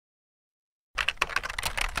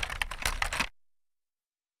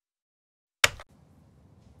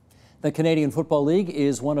The Canadian Football League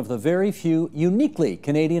is one of the very few uniquely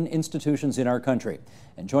Canadian institutions in our country.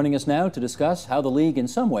 And joining us now to discuss how the league in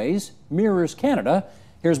some ways mirrors Canada,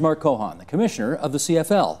 here's Mark Cohon, the commissioner of the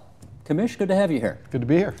CFL. Commish, good to have you here. Good to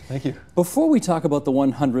be here. Thank you. Before we talk about the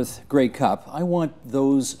 100th Grey Cup, I want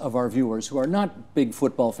those of our viewers who are not big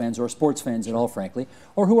football fans or sports fans at all, frankly,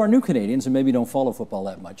 or who are new Canadians and maybe don't follow football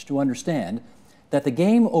that much, to understand that the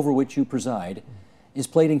game over which you preside is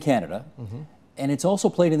played in Canada, and it's also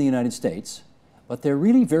played in the United States, but they're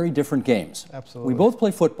really very different games. Absolutely. We both play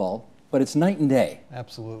football, but it's night and day.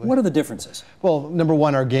 Absolutely. What are the differences? Well, number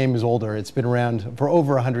one, our game is older. It's been around for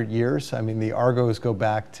over 100 years. I mean, the Argos go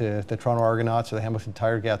back to the Toronto Argonauts, or the Hamilton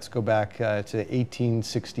Tiger Cats go back to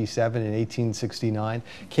 1867 and 1869.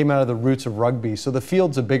 Came out of the roots of rugby. So the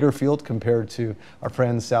field's a bigger field compared to our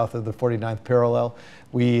friends south of the 49th parallel.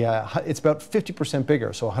 It's about 50%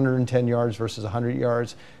 bigger, so 110 yards versus 100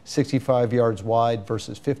 yards, 65 yards wide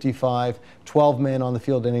versus 55, 12 men on the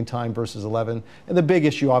field anytime versus 11. And the big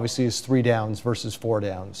issue, obviously, is 3 downs versus 4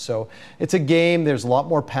 downs. So it's a game, there's a lot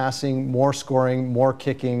more passing, more scoring, more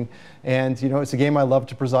kicking, and it's a game I love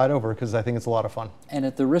to preside over because I think it's a lot of fun. And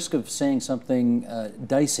at the risk of saying something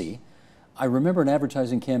dicey, I remember an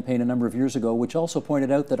advertising campaign a number of years ago which also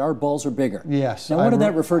pointed out that our balls are bigger. Yes. Now, what did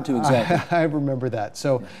that refer to exactly? I remember that.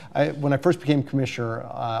 So when I first became commissioner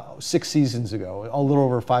 6 seasons ago, a little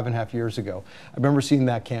over 5.5 years ago, I remember seeing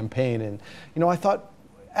that campaign, and I thought,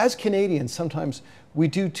 as Canadians, sometimes we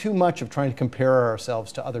do too much of trying to compare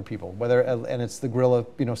ourselves to other people, and it's the gorilla,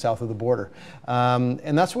 south of the border.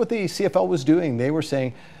 And that's what the CFL was doing. They were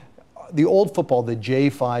saying, the old football, the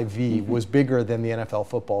J5V, was bigger than the NFL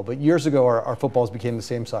football. But years ago, our footballs became the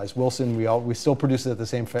same size. Wilson, we still produce it at the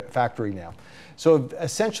same factory now. So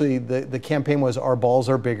essentially, the campaign was, our balls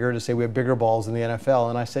are bigger, to say we have bigger balls than the NFL.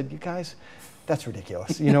 And I said, you guys, that's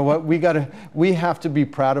ridiculous. You know what? We have to be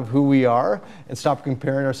proud of who we are and stop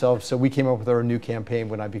comparing ourselves. So we came up with our new campaign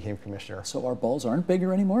when I became commissioner. So our balls aren't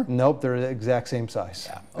bigger anymore? Nope, they're the exact same size.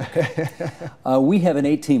 Yeah, okay. We have an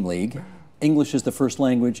 8-team league. English is the first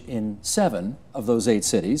language in 7 of those 8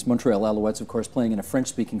 cities. Montreal Alouettes, of course, playing in a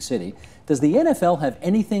French-speaking city. Does the NFL have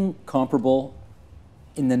anything comparable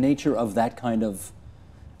in the nature of that kind of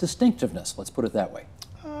distinctiveness? Let's put it that way.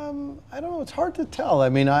 I don't know. It's hard to tell. I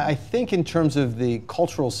mean, I think in terms of the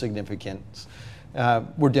cultural significance,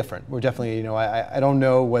 we're different. We're definitely, I don't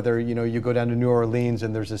know whether, you go down to New Orleans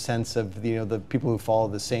and there's a sense of, the people who follow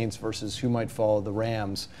the Saints versus who might follow the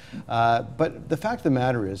Rams. But the fact of the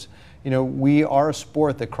matter is, we are a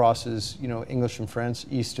sport that crosses, English and French,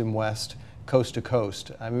 East and West, coast to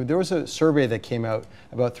coast. I mean, there was a survey that came out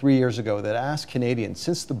about 3 years ago that asked Canadians,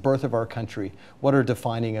 since the birth of our country, what are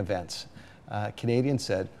defining events? Canadians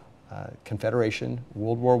said, Confederation,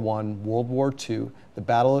 World War I, World War II, the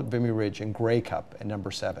Battle at Vimy Ridge, and Grey Cup at number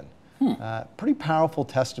 7. Pretty powerful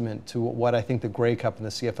testament to what I think the Grey Cup and the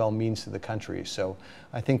CFL means to the country. So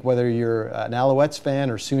I think whether you're an Alouettes fan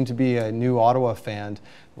or soon to be a new Ottawa fan,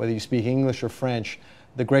 whether you speak English or French,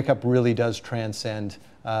 the Grey Cup really does transcend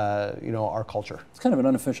our culture. It's kind of an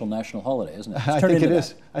unofficial national holiday, isn't it? I think it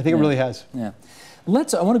is. I think it really has. Yeah. I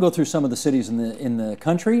want to go through some of the cities in the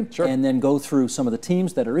country, sure, and then go through some of the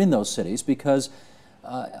teams that are in those cities, because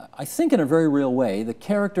I think in a very real way, the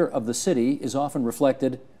character of the city is often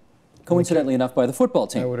reflected, coincidentally enough, by the football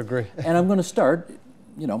team. I would agree. And I'm going to start,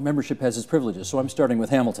 membership has its privileges, so I'm starting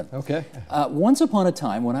with Hamilton. Okay. Once upon a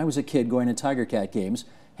time, when I was a kid going to Tiger Cat games,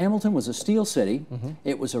 Hamilton was a steel city.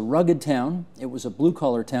 It was a rugged town. It was a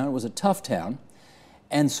blue-collar town. It was a tough town.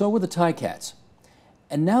 And so were the Ticats.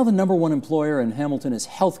 And now the #1 employer in Hamilton is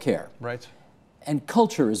healthcare. Right. And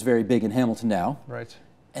culture is very big in Hamilton now. Right.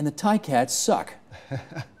 And the Ticats suck.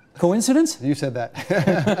 Coincidence? You said that.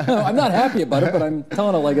 I'm not happy about it, but I'm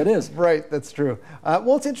telling it like it is. Right, that's true.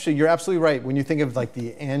 Well, it's interesting. You're absolutely right. When you think of like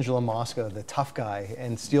the Angela Mosca, the tough guy,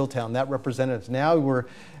 and Steeltown, that representatives. Now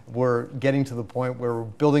we're getting to the point where we're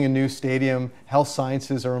building a new stadium. Health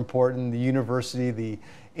sciences are important. The university, the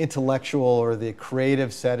intellectual or the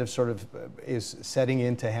creative set of is setting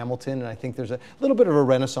into Hamilton, and I think there's a little bit of a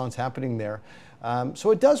renaissance happening there.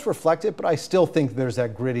 So it does reflect it, but I still think there's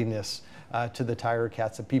that grittiness to the Tiger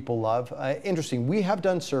Cats that people love. Interesting, we have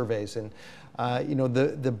done surveys, and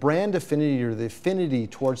the brand affinity or the affinity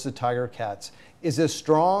towards the Tiger Cats is as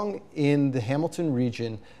strong in the Hamilton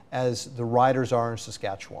region as the Riders are in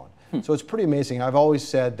Saskatchewan. So it's pretty amazing. I've always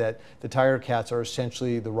said that the Tiger Cats are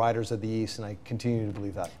essentially the Riders of the East, and I continue to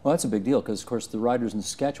believe that. Well, that's a big deal because, of course, the Riders in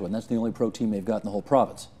Saskatchewan, that's the only pro team they've got in the whole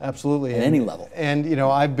province. Absolutely. At any level. And,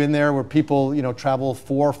 I've been there where people, travel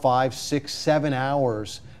 4, 5, 6, 7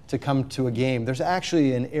 hours to come to a game. There's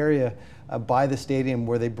actually an area by the stadium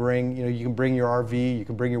where they bring, you can bring your RV, you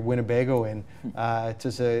can bring your Winnebago in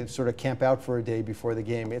to sort of camp out for a day before the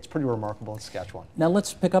game. It's pretty remarkable in Saskatchewan. Now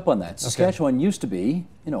let's pick up on that. Saskatchewan used to be,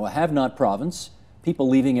 a have-not province, people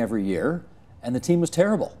leaving every year, and the team was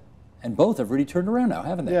terrible. And both have really turned around now,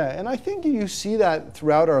 haven't they? Yeah, and I think you see that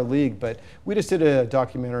throughout our league, but we just did a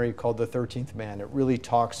documentary called The 13th Man. It really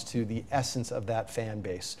talks to the essence of that fan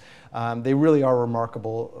base. They really are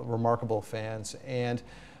remarkable fans. And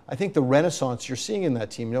I think the renaissance you're seeing in that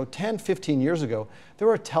team, 10, 15 years ago, there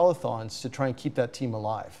were telethons to try and keep that team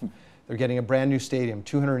alive. They're getting a brand new stadium,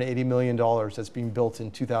 $280 million that's being built in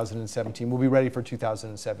 2017. We'll be ready for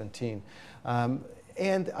 2017.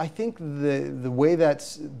 And I think the way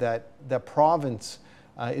that province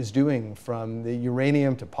is doing, from the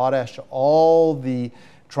uranium to potash to all the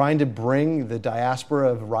trying to bring the diaspora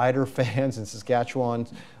of Rider fans and Saskatchewan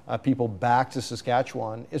people back to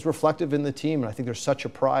Saskatchewan, is reflective in the team. And I think there's such a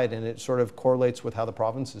pride, and it sort of correlates with how the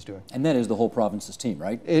province is doing. And that is the whole province's team,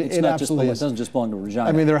 right? It not absolutely just, it doesn't just belong to Regina.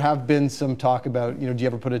 I mean, there have been some talk about, do you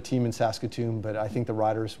ever put a team in Saskatoon? But I think the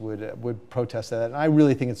Riders would protest that. And I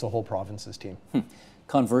really think it's the whole province's team.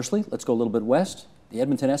 Conversely, let's go a little bit west. The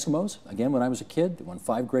Edmonton Eskimos, again, when I was a kid, they won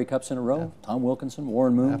 5 Grey Cups in a row. Yeah. Tom Wilkinson,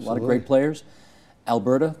 Warren Moon, a lot of great players.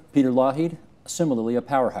 Alberta, Peter Lougheed, similarly a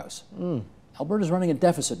powerhouse. Alberta's running a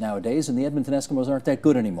deficit nowadays, and the Edmonton Eskimos aren't that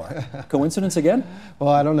good anymore. Coincidence again? Well,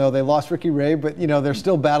 I don't know. They lost Ricky Ray, but they're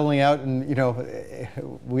still battling out, and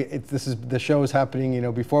the show is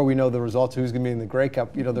happening. Before we know the results, who's going to be in the Grey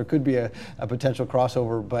Cup. There could be a potential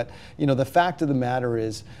crossover, but the fact of the matter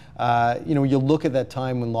is, you look at that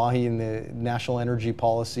time when Lougheed and the national energy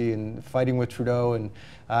policy and fighting with Trudeau, and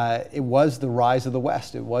it was the rise of the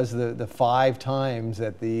West. It was the 5 times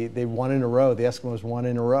that they won in a row. The Eskimos won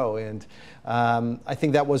in a row, and I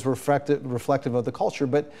think that was reflective of the culture.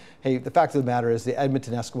 But hey, the fact of the matter is the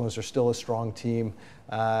Edmonton Eskimos are still a strong team,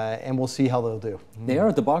 and we'll see how they'll do. They are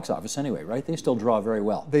at the box office anyway, right? They still draw very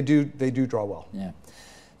well. They do draw well. Yeah.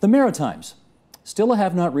 The Maritimes, still a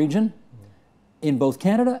have-not region in both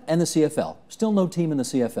Canada and the CFL. Still no team in the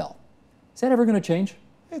CFL. Is that ever going to change?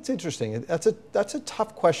 It's interesting. That's a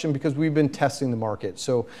tough question, because we've been testing the market.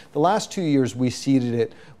 So the last 2 years we seeded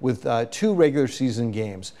it with 2 regular season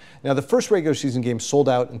games. Now the first regular season game sold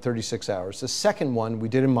out in 36 hours. The second one we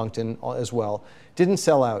did in Moncton as well, didn't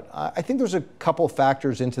sell out. I think there's a couple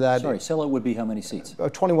factors into that. Sorry, sellout would be how many seats?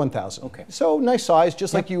 21,000. Okay. So nice size,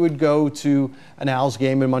 just like you would go to an Als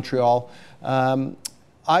game in Montreal.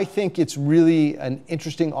 I think it's really an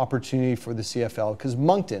interesting opportunity for the CFL, because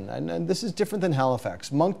Moncton, and this is different than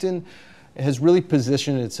Halifax, Moncton has really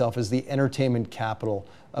positioned itself as the entertainment capital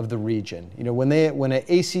of the region. When an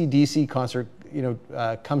AC/DC concert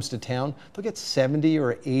comes to town, they'll get 70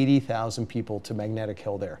 or 80,000 people to Magnetic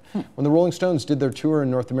Hill there. When the Rolling Stones did their tour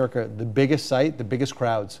in North America, the biggest site, the biggest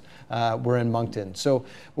crowds were in Moncton. So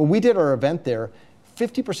when we did our event there,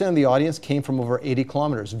 50% of the audience came from over 80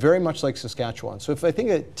 kilometers, very much like Saskatchewan. So if I think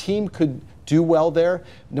a team could do well there,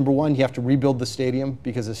 number one, you have to rebuild the stadium,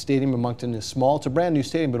 because the stadium in Moncton is small. It's a brand new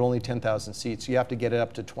stadium, but only 10,000 seats. So you have to get it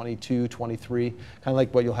up to 22, 23, kind of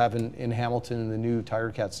like what you'll have in Hamilton in the new Tiger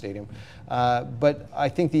Cat Stadium. But I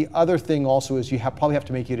think the other thing also is you probably have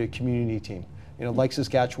to make it a community team. Like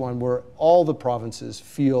Saskatchewan, where all the provinces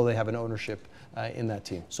feel they have an ownership in that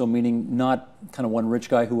team. So meaning not kind of one rich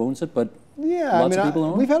guy who owns it, but lots of people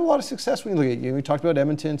own it? We've had a lot of success when you look at we talked about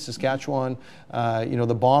Edmonton, Saskatchewan,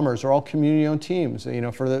 the Bombers are all community-owned teams.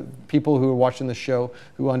 For the people who are watching the show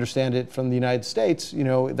who understand it from the United States,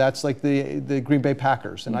 that's like the Green Bay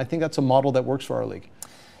Packers, and I think that's a model that works for our league.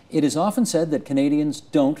 It is often said that Canadians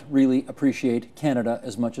don't really appreciate Canada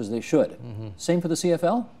as much as they should. Same for the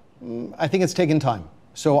CFL? I think it's taken time.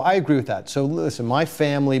 So I agree with that. So listen, my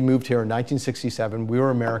family moved here in 1967. We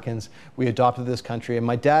were Americans. We adopted this country. And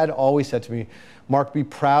my dad always said to me, Mark, be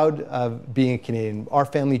proud of being a Canadian. Our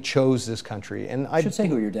family chose this country. And I should say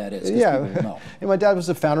who your dad is. Yeah. And my dad was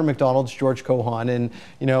the founder of McDonald's, George Cohon. And,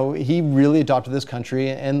 he really adopted this country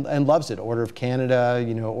and loves it. Order of Canada,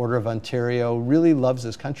 Order of Ontario, really loves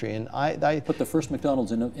this country. And I put the first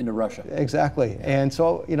McDonald's into Russia. Exactly. Yeah. And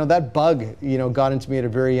so, that bug, got into me at a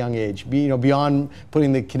very young age. Beyond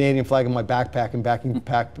putting the Canadian flag in my backpack and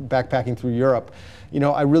backpacking through Europe,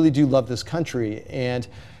 I really do love this country. And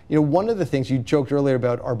one of the things you joked earlier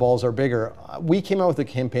about our balls are bigger. We came out with a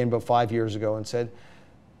campaign about 5 years ago and said,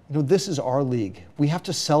 this is our league. We have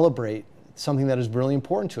to celebrate something that is really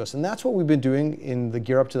important to us. And that's what we've been doing in the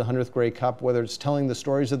gear up to the 100th Grey Cup, whether it's telling the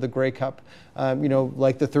stories of the Grey Cup,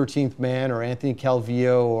 like the 13th Man or Anthony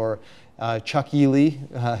Calvillo or Chuck Ely,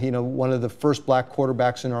 one of the first black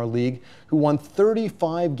quarterbacks in our league, who won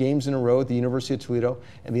 35 games in a row at the University of Toledo,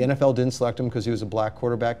 and the NFL didn't select him because he was a black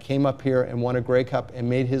quarterback, came up here and won a Grey Cup and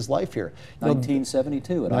made his life here.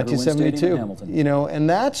 1972 at Ivor Wynne Stadium in Hamilton. You know, and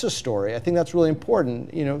that's a story. I think that's really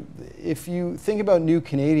important. You know, if you think about new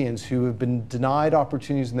Canadians who have been denied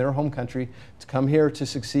opportunities in their home country to come here to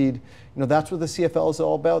succeed, you know, that's what the CFL is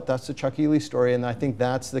all about. That's the Chuck Ely story, and I think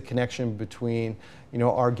that's the connection between, you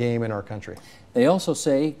know, our game and our country. They also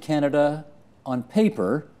say Canada, on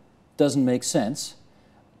paper, doesn't make sense.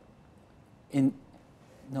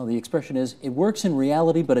 No, the expression is, it works in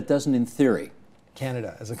reality, but it doesn't in theory.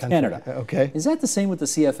 Canada as a country. Canada. Okay. Is that the same with the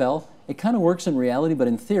CFL? It kind of works in reality, but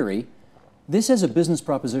in theory, this as a business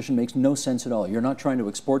proposition makes no sense at all. You're not trying to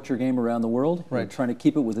export your game around the world. Right. You're trying to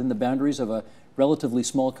keep it within the boundaries of a relatively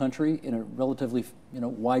small country in a relatively, you know,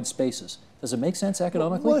 wide spaces. Does it make sense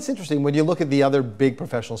economically? Well, it's interesting. When you look at the other big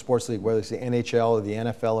professional sports league, whether it's the NHL or the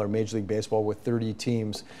NFL or Major League Baseball with 30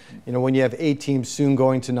 teams, you know, when you have 8 teams soon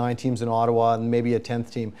going to 9 teams in Ottawa and maybe a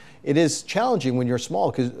 10th team, it is challenging when you're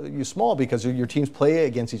small because your teams play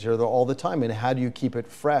against each other all the time, and how do you keep it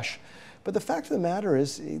fresh? But the fact of the matter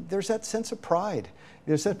is, there's that sense of pride.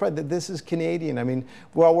 There's that pride that this is Canadian. I mean,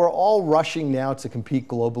 while we're all rushing now to compete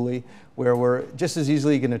globally, where we're just as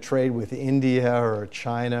easily going to trade with India or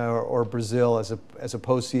China or Brazil as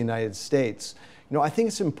opposed to the United States, you know, I think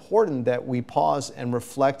it's important that we pause and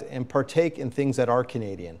reflect and partake in things that are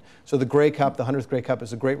Canadian. So the Grey Cup, the 100th Grey Cup,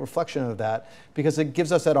 is a great reflection of that because it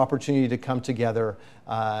gives us that opportunity to come together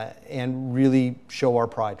and really show our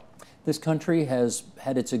pride. This country has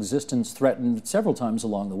had its existence threatened several times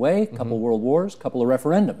along the way, a couple world wars, a couple of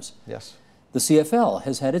referendums. Yes. The CFL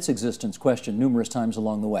has had its existence questioned numerous times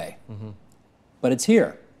along the way. But it's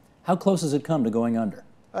here. How close has it come to going under?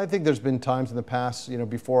 I think there's been times in the past, you know,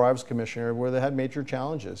 before I was commissioner, where they had major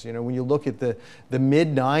challenges. You know, when you look at the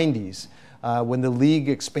mid-90s, when the league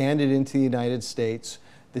expanded into the United States,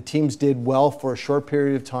 the teams did well for a short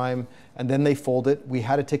period of time, and then they folded. We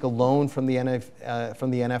had to take a loan from the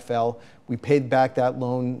NFL. We paid back that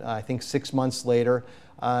loan, I think, 6 months later.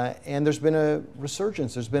 And there's been a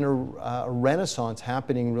resurgence. There's been a renaissance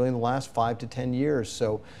happening really in the last 5 to 10 years.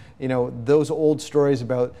 So, you know, those old stories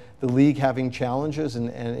about the league having challenges and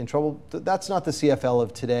in trouble, that's not the CFL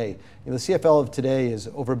of today. You know, the CFL of today is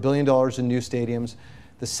over $1 billion in new stadiums,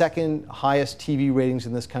 the second highest TV ratings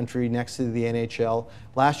in this country next to the NHL.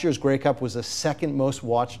 Last year's Grey Cup was the second most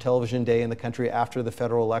watched television day in the country after the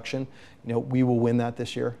federal election. You know, we will win that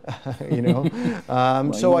this year. You know,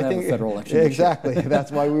 well, so I think have a federal election exactly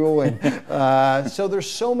that's why we will win. So there's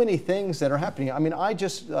so many things that are happening. I mean, I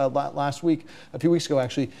just last week, a few weeks ago,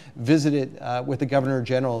 actually visited with the Governor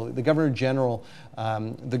General. The Governor General,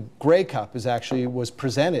 the Grey Cup was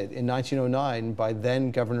presented in 1909 by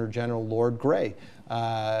then Governor General Lord Grey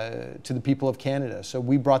to the people of Canada. So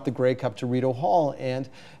we brought the Grey Cup to Rideau Hall, and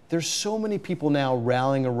there's so many people now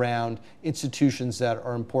rallying around institutions that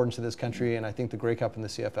are important to this country, and I think the Grey Cup and the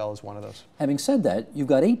CFL is one of those. Having said that, you've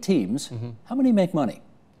got 8 teams. How many make money?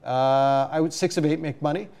 6 of 8 make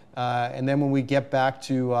money, and then when we get back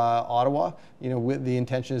to Ottawa, you know, the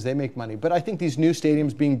intention is they make money. But I think these new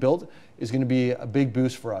stadiums being built is going to be a big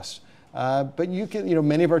boost for us. But you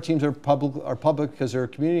many of our teams are public because they're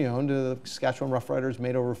community owned. The Saskatchewan Roughriders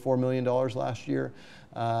made over $4 million last year.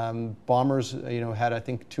 Bombers, you know, had I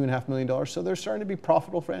think $2.5 million. So they're starting to be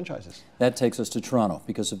profitable franchises. That takes us to Toronto,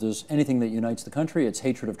 because if there's anything that unites the country, it's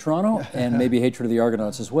hatred of Toronto and maybe hatred of the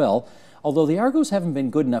Argonauts as well. Although the Argos haven't been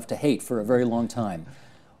good enough to hate for a very long time.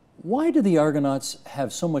 Why do the Argonauts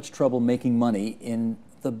have so much trouble making money in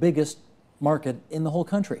the biggest market in the whole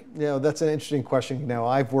country? You know, that's an interesting question. Now,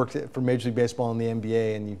 I've worked for Major League Baseball and the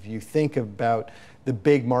NBA, and if you think about the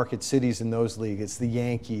big market cities in those leagues, it's the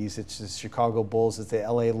Yankees, it's the Chicago Bulls, it's the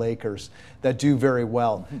LA Lakers that do very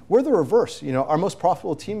well. We're the reverse. You know, our most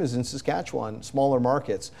profitable team is in Saskatchewan, smaller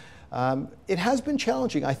markets. It has been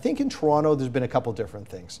challenging. I think in Toronto, there's been a couple different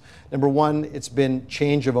things. Number one, it's been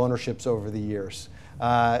change of ownerships over the years.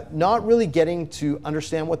 Not really getting to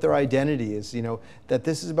understand what their identity is, you know, that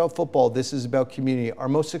this is about football, this is about community. Our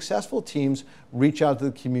most successful teams reach out to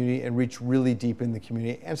the community and reach really deep in the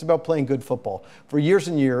community, and it's about playing good football. For years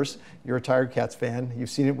and years, you're a Tiger Cats fan, you've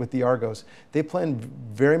seen it with the Argos, they play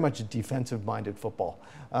very much defensive-minded football.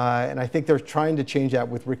 And I think they're trying to change that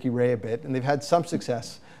with Ricky Ray a bit, and they've had some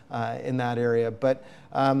success. in that area. But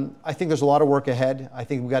I think there's a lot of work ahead. I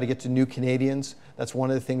think we've got to get to new Canadians. That's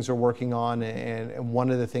one of the things they're working on, and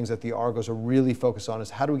one of the things that the Argos are really focused on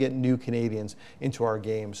is how do we get new Canadians into our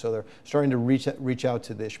game. So they're starting to reach out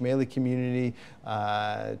to the Ishmaeli community,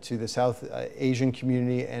 to the South Asian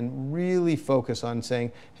community, and really focus on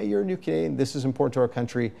saying, hey, you're a new Canadian, this is important to our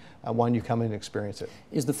country, why don't you come in and experience it.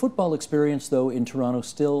 Is the football experience, though, in Toronto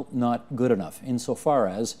still not good enough, insofar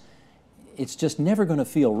as it's just never going to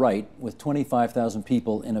feel right with 25,000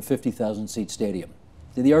 people in a 50,000-seat stadium?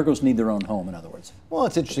 Do the Argos need their own home, in other words? Well,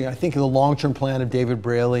 it's interesting. I think the long-term plan of David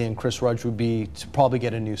Braley and Chris Rudge would be to probably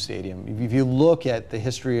get a new stadium. If you look at the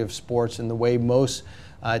history of sports and the way most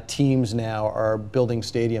teams now are building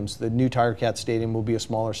stadiums, the new Tiger Cat Stadium will be a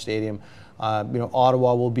smaller stadium.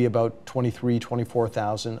 Ottawa will be about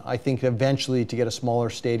 24,000. I think eventually to get a smaller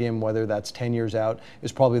stadium, whether that's 10 years out,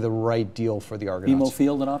 is probably the right deal for the Argonauts. BMO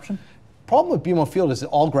Field an option? Problem with BMO Field is it's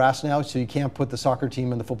all grass now, so you can't put the soccer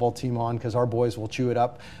team and the football team on because our boys will chew it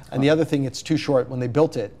up. And the other thing, it's too short. When they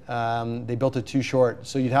built it too short,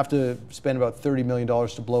 so you'd have to spend about $30 million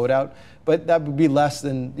to blow it out. But that would be less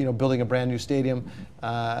than building a brand new stadium.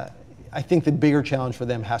 I think the bigger challenge for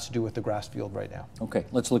them has to do with the grass field right now. Okay,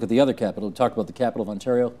 let's look at the other capital. We talked about the capital of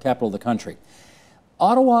Ontario, capital of the country.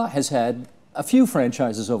 Ottawa has had a few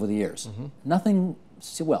franchises over the years. Nothing,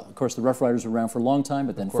 well, of course the Rough Riders were around for a long time,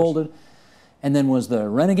 but then folded. And then was the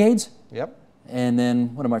Renegades. Yep. And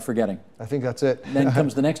then, what am I forgetting? I think that's it. Then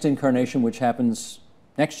comes the next incarnation, which happens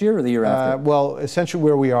next year or the year after? Well, essentially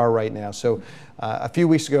where we are right now. So a few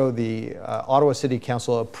weeks ago, the Ottawa City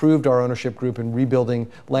Council approved our ownership group in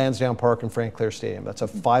rebuilding Lansdowne Park and Frank Clair Stadium. That's a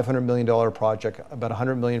 $500 million project, about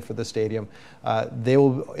 $100 million for the stadium.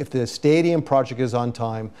 If the stadium project is on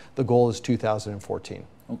time, the goal is 2014.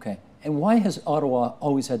 Okay. And why has Ottawa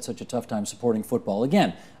always had such a tough time supporting football?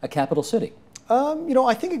 Again, a capital city.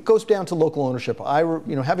 I think it goes down to local ownership.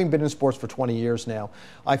 Having been in sports for 20 years now,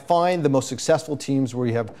 I find the most successful teams where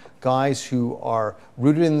you have guys who are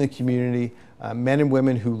rooted in the community, men and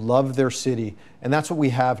women who love their city, and that's what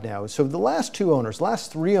we have now. So the last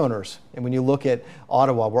three owners, and when you look at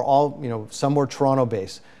Ottawa, we're all, some were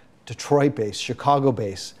Toronto-based, Detroit-based,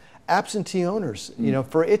 Chicago-based, absentee owners.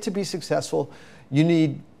 For it to be successful, you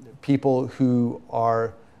need people who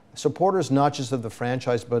are supporters not just of the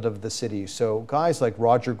franchise but of the city. So guys like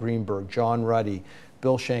Roger Greenberg, John Ruddy,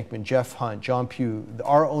 Bill Shankman, Jeff Hunt, John Pugh,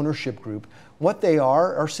 our ownership group, what they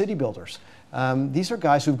are city builders. These are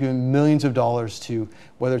guys who've given millions of dollars to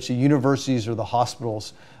whether it's the universities or the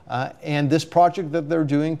hospitals. And this project that they're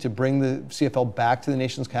doing to bring the CFL back to the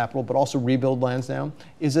nation's capital, but also rebuild Lansdowne,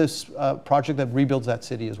 is a project that rebuilds that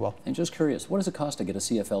city as well. And just curious, what does it cost to get a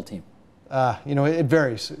CFL team? It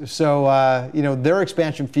varies. So, their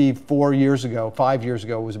expansion fee 5 years ago,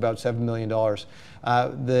 was about $7 million.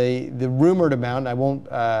 The rumored amount, I won't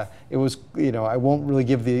really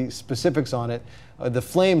give the specifics on it. The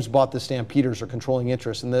Flames bought the Stampeders, or controlling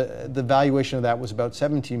interest, and the valuation of that was about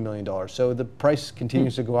 $17 million. So the price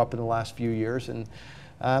continues to go up in the last few years, and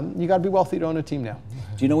you got to be wealthy to own a team now.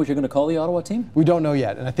 Do you know what you're going to call the Ottawa team? We don't know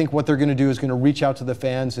yet, and I think what they're going to do is going to reach out to the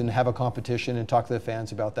fans and have a competition and talk to the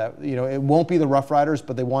fans about that. It won't be the Rough Riders,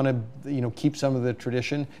 but they want to, keep some of the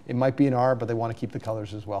tradition. It might be an R, but they want to keep the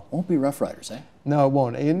colors as well. Won't be Rough Riders, eh? No, it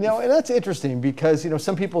won't. And that's interesting because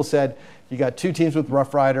some people said you got two teams with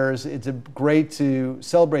Rough Riders. It's great to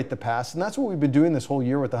celebrate the past, and that's what we've been doing this whole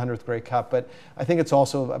year with the 100th Grey Cup. But I think it's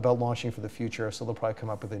also about launching for the future, so they'll probably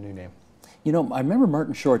come up with a new name. I remember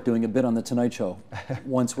Martin Short doing a bit on The Tonight Show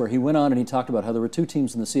once where he went on and he talked about how there were two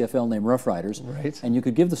teams in the CFL named Rough Riders. Right. And you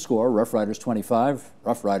could give the score, Rough Riders 25,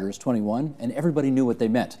 Rough Riders 21, and everybody knew what they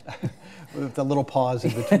meant. With the little pause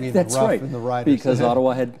in between That's the Rough right, and the Riders. Because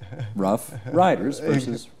Ottawa had Rough Riders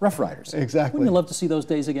versus Rough Riders. Exactly. Wouldn't you love to see those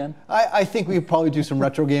days again? I think we'd probably do some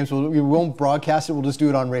retro games. We won't broadcast it, we'll just do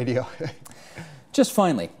it on radio. Just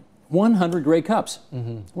finally, 100 Grey Cups.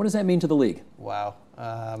 What does that mean to the league? Wow.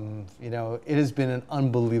 It has been an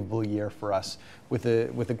unbelievable year for us with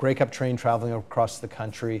the Grey Cup train traveling across the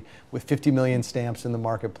country, with 50 million stamps in the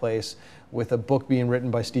marketplace, with a book being written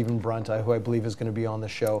by Stephen Brunt, who I believe is going to be on the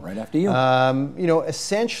show. Right after you.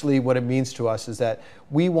 Essentially what it means to us is that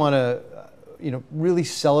we want to, really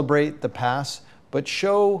celebrate the past, but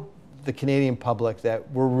show the Canadian public that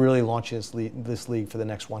we're really launching this league for the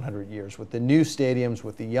next 100 years with the new stadiums,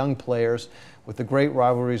 with the young players, with the great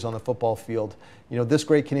rivalries on the football field. This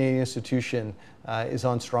great Canadian institution is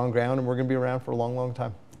on strong ground, and we're going to be around for a long, long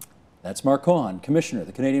time. That's Mark Cohon, Commissioner of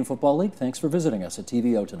the Canadian Football League. Thanks for visiting us at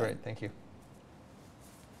TVO tonight. Great, thank you.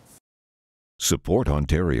 Support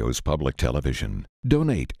Ontario's public television.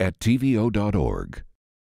 Donate at tvo.org.